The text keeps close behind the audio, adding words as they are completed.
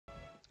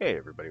Hey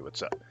everybody,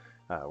 what's up?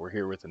 We're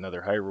here with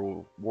another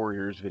Hyrule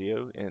Warriors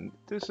video, and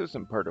this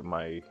isn't part of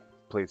my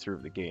playthrough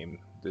of the game.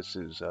 This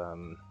is a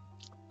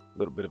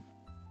little bit of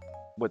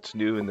what's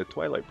new in the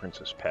Twilight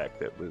Princess pack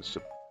that was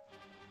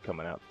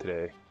coming out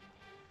today.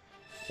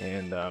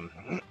 And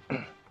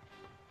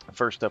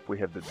first up we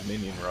have the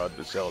Dominion Rod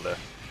with Zelda.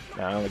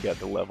 Now I only got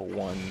the level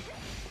 1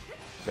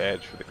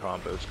 badge for the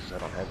combos because I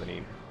don't have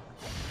any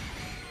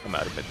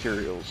amount of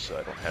materials, so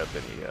I don't have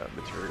any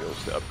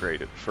materials to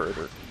upgrade it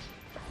further.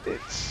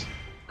 It's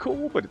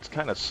cool, but it's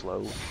kind of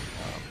slow.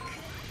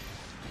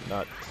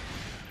 Not.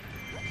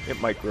 It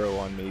might grow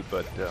on me,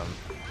 but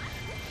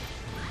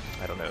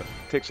I don't know. It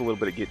takes a little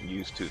bit of getting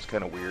used to. It's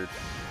kind of weird,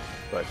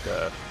 but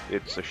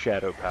it's a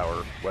shadow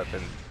power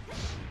weapon,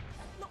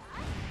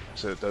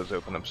 so it does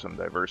open up some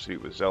diversity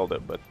with Zelda.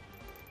 But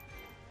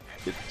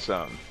it's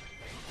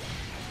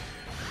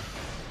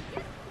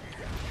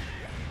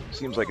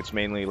seems like it's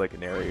mainly like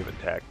an area of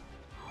attack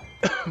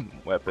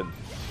weapon.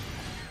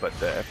 But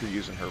after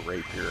using her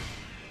rapier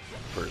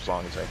for as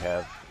long as I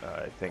have,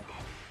 I think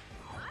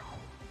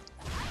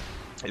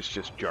it's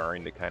just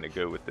jarring to kind of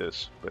go with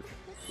this. But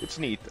it's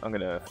neat. I'm going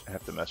to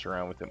have to mess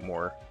around with it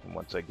more. And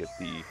once I get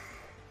the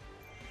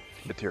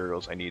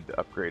materials I need to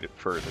upgrade it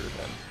further,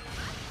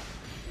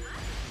 then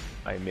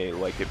I may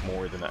like it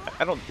more than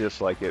I don't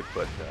dislike it,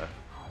 but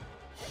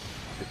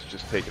it's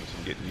just taking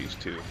some getting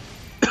used to.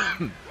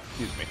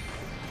 Excuse me.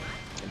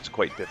 It's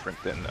quite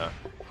different than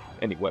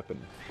any weapon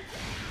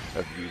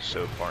I've used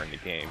so far in the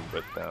game,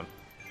 but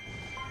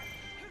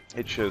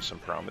it shows some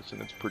promise and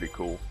it's pretty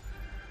cool.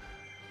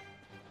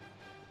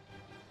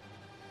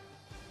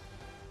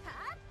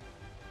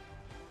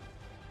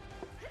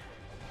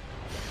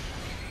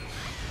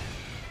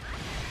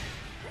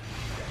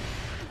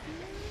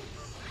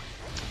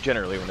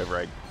 Generally, whenever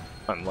I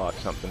unlock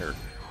something or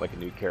like a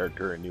new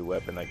character or a new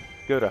weapon, I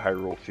go to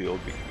Hyrule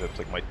Field because that's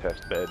like my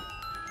test bed,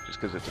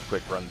 just because it's a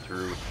quick run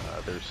through.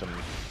 There's some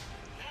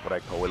what I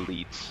call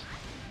elites,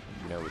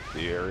 you know, with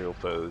the aerial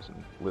foes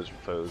and lizard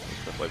foes and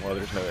stuff like. Well,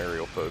 there's no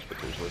aerial foes, but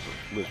there's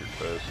lizard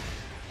foes.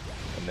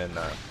 And then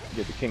you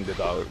get the King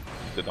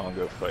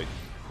Dodongo fight.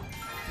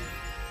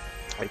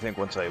 I think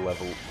once I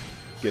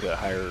get a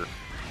higher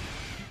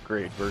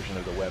grade version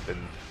of the weapon,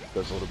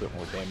 does a little bit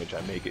more damage,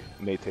 I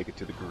may take it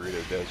to the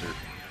Gerudo Desert,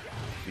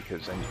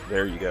 because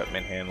there you got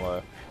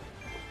Manhanla,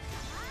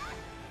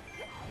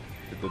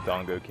 the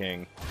Dodongo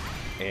King,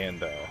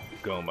 and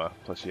Goma.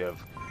 Plus you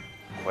have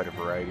quite a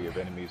variety of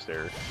enemies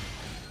there.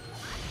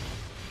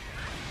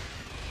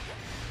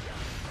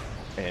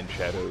 And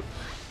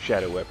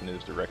Shadow Weapon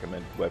is the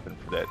recommended weapon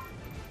for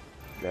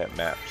that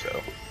map,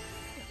 so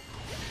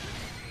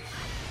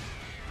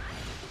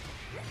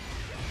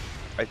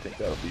I think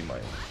that'll be my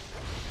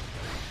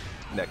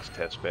next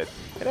test bed.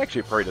 And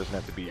actually it probably doesn't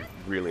have to be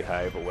really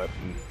high of a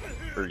weapon,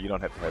 or you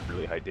don't have to have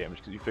really high damage,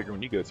 because you figure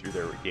when you go through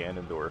there with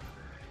Ganondorf,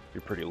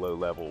 you're pretty low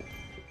level.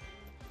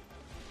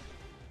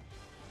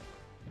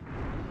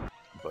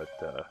 But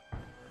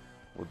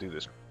we'll do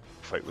this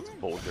fight with the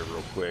Bolger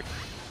real quick,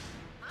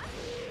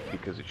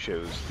 because it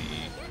shows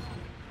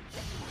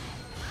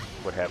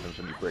what happens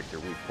when you break their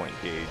weak point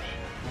gauge.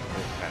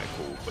 It's kind of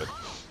cool. But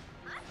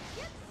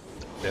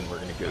then we're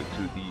going to go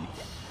to the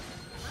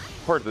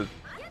part of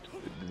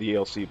the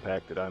DLC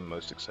pack that I'm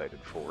most excited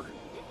for.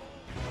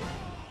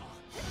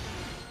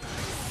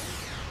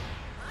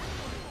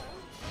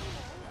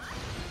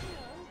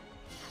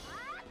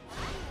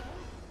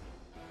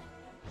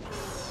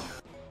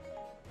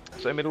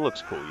 So I mean, it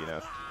looks cool, you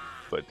know,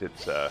 but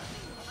it's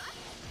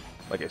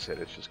like I said,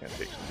 it's just going to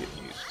take some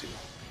getting used to.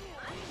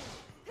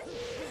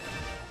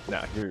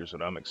 Now, here's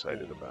what I'm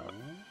excited about.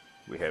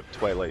 We have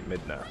Twilight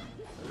Midna,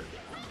 or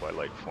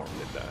Twilight Form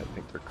Midna, I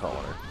think they're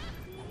calling her.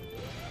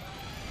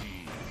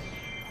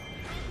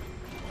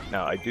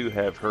 Now, I do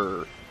have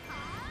her.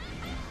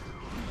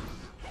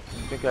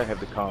 I think I have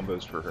the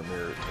combos for her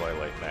Mirror of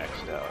Twilight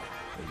maxed out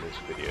in this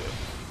video,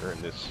 or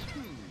in this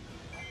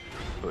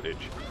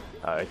footage.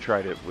 I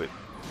tried it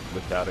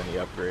without any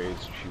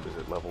upgrades. She was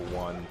at level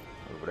 1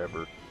 or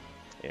whatever,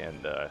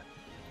 and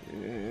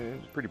it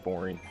was pretty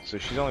boring. So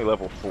she's only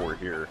level 4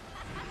 here,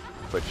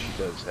 but she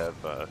does have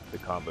the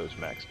combos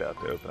maxed out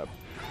to open up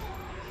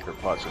her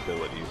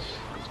possibilities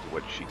as to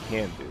what she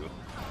can do.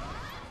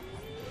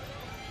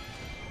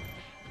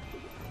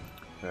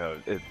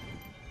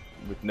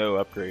 With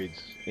no upgrades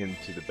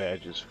into the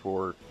badges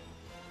for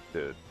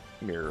the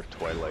Mirror of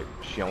Twilight,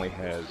 she only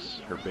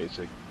has her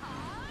basic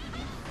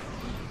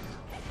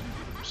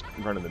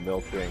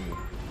run-of-the-mill thing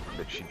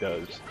that she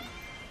does,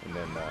 and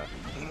then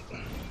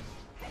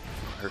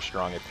her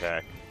strong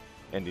attack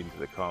ending to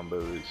the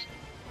combo is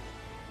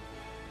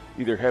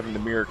either having the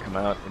mirror come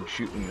out and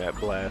shooting that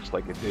blast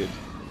like it did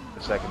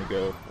a second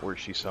ago, or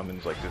she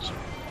summons like this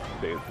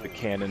the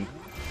cannon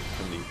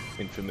from the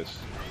infamous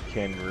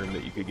cannon room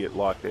that you could get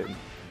locked in,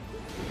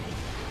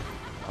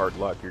 hard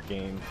lock your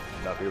game,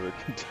 and not be able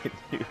to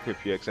continue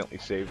if you accidentally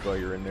saved while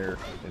you're in there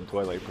in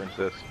Twilight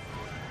Princess.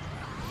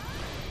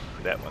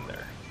 That one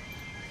there.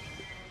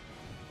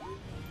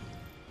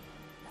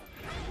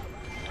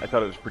 I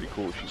thought it was pretty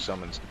cool. She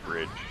summons the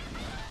bridge.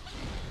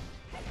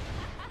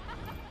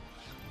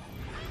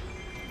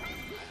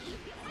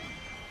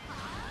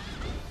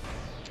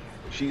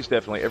 She's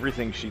definitely,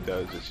 everything she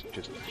does is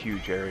just a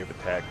huge area of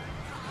attack.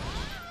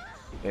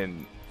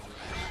 And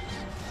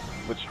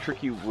what's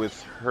tricky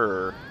with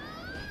her,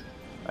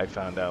 I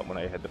found out when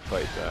I had to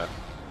fight,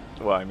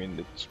 well, I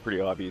mean, it's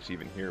pretty obvious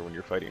even here when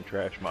you're fighting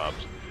trash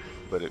mobs,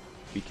 but it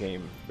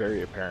became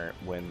very apparent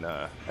when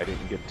I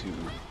didn't get to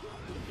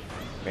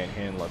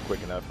manhandle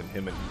quick enough and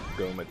him and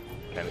Goma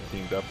kind of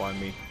teamed up on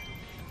me.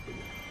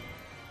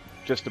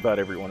 Just about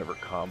every one of her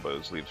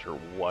combos leaves her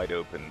wide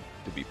open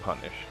to be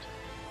punished.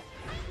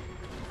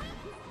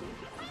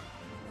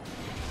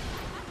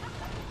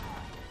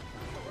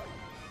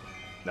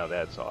 Now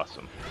that's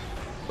awesome.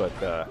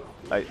 But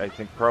I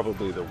think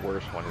probably the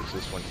worst one is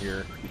this one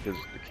here, because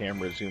the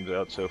camera zooms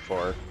out so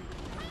far.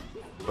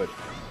 But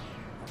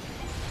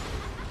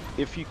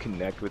if you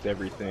connect with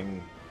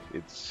everything,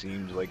 it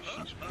seems like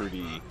she's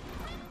pretty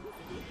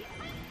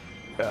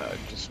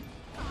just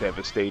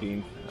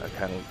devastating,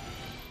 kind of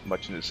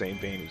much in the same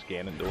vein as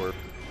Ganondorf.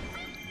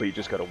 But you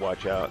just got to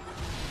watch out,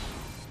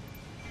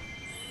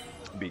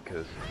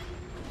 because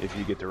if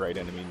you get the right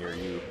enemy near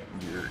you,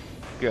 you're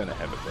gonna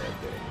have a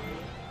bad day.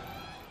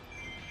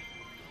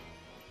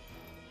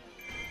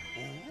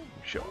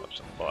 Show off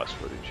some boss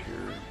footage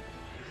here.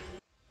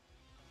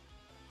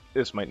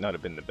 This might not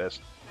have been the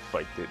best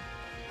fight to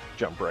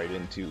jump right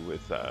into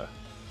with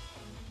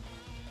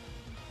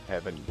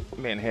having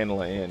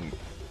Manhandla and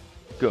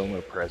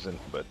Goma present,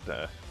 but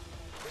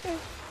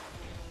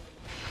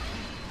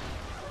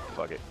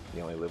fuck it,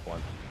 you only live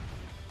once.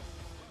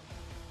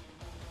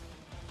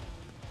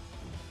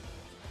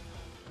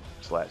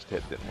 This last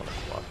hit didn't want to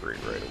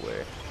cooperate right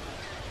away.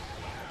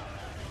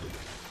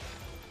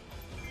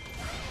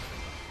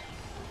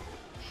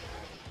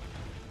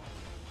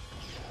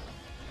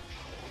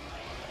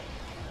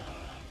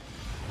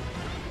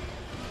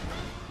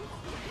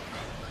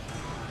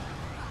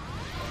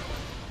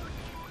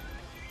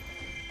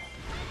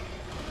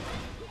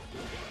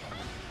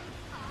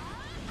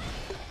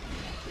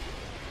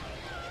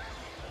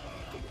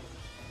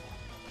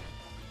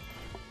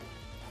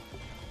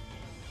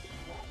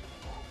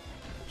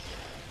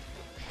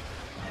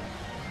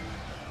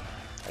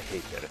 I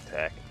hate that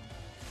attack.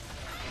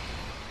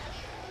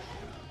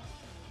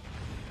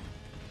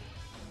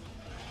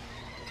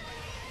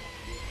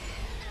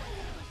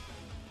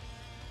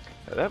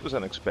 Now that was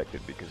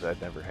unexpected because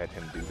I'd never had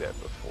him do that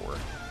before.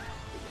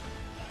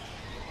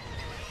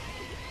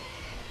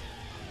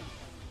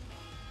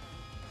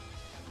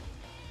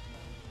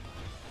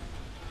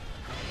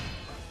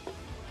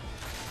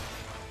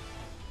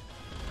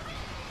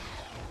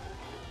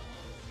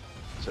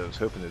 So I was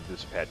hoping to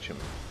dispatch him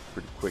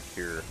pretty quick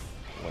here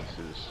once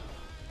his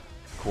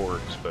core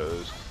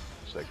exposed,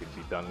 so I could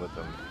be done with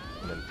him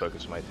and then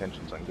focus my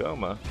attentions on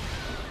Goma.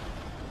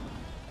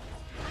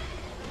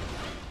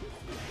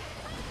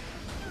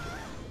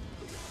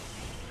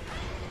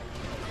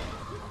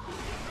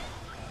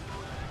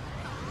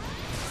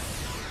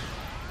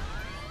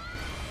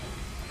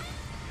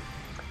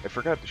 I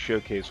forgot to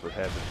showcase what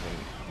happens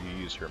when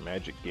you use her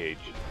magic gauge.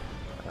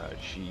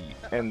 She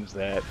ends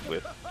that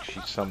with, she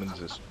summons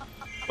this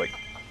like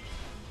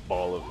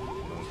ball of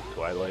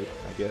Twilight,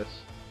 I guess,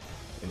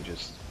 and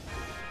just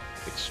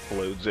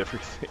explodes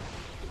everything.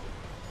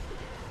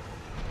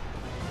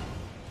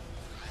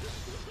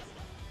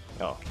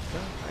 Oh,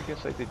 well, I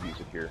guess I did use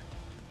it here.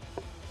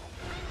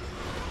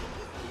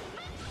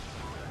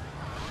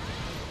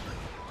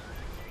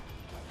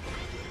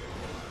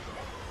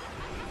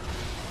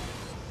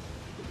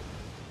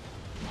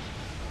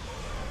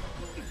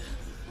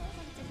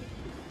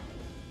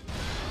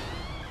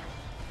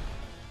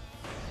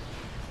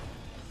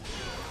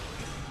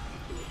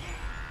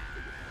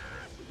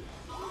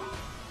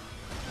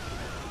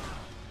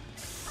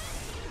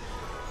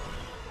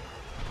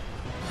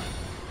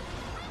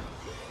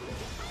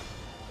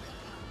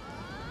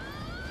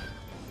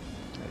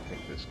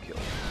 This kills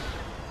him.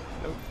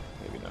 Nope,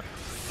 maybe not.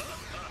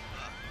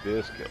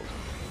 This kills him.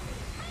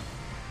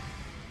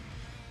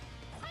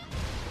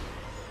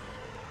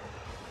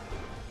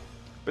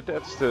 But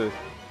that's the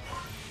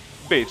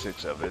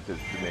basics of it. The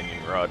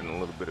Dominion Rod and a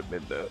little bit of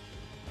Midna.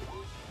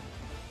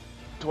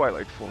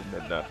 Twilight form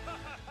Midna.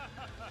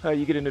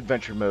 You get an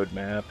adventure mode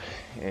map,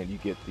 and you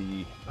get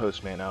the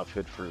Postman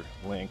outfit for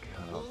Link.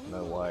 I don't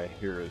know why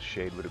Hero's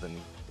Shade would have been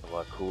a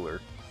lot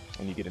cooler.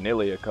 And you get an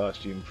Ilia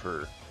costume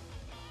for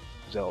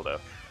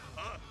Zelda.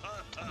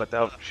 But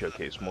I'll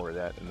showcase more of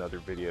that in another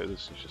video.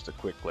 This is just a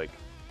quick, like,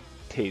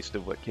 taste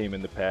of what came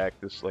in the pack.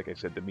 This, like I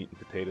said, the meat and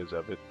potatoes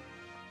of it.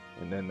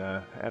 And then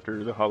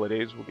after the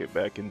holidays, we'll get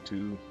back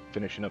into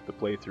finishing up the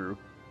playthrough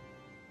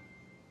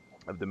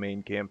of the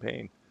main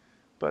campaign.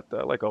 But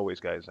like always,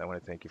 guys, I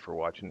want to thank you for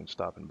watching and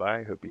stopping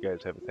by. Hope you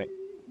guys have a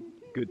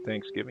good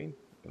Thanksgiving,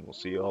 and we'll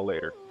see you all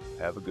later.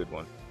 Have a good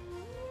one.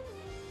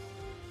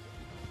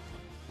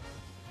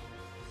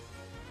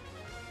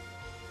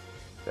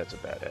 That's a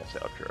badass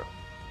outro.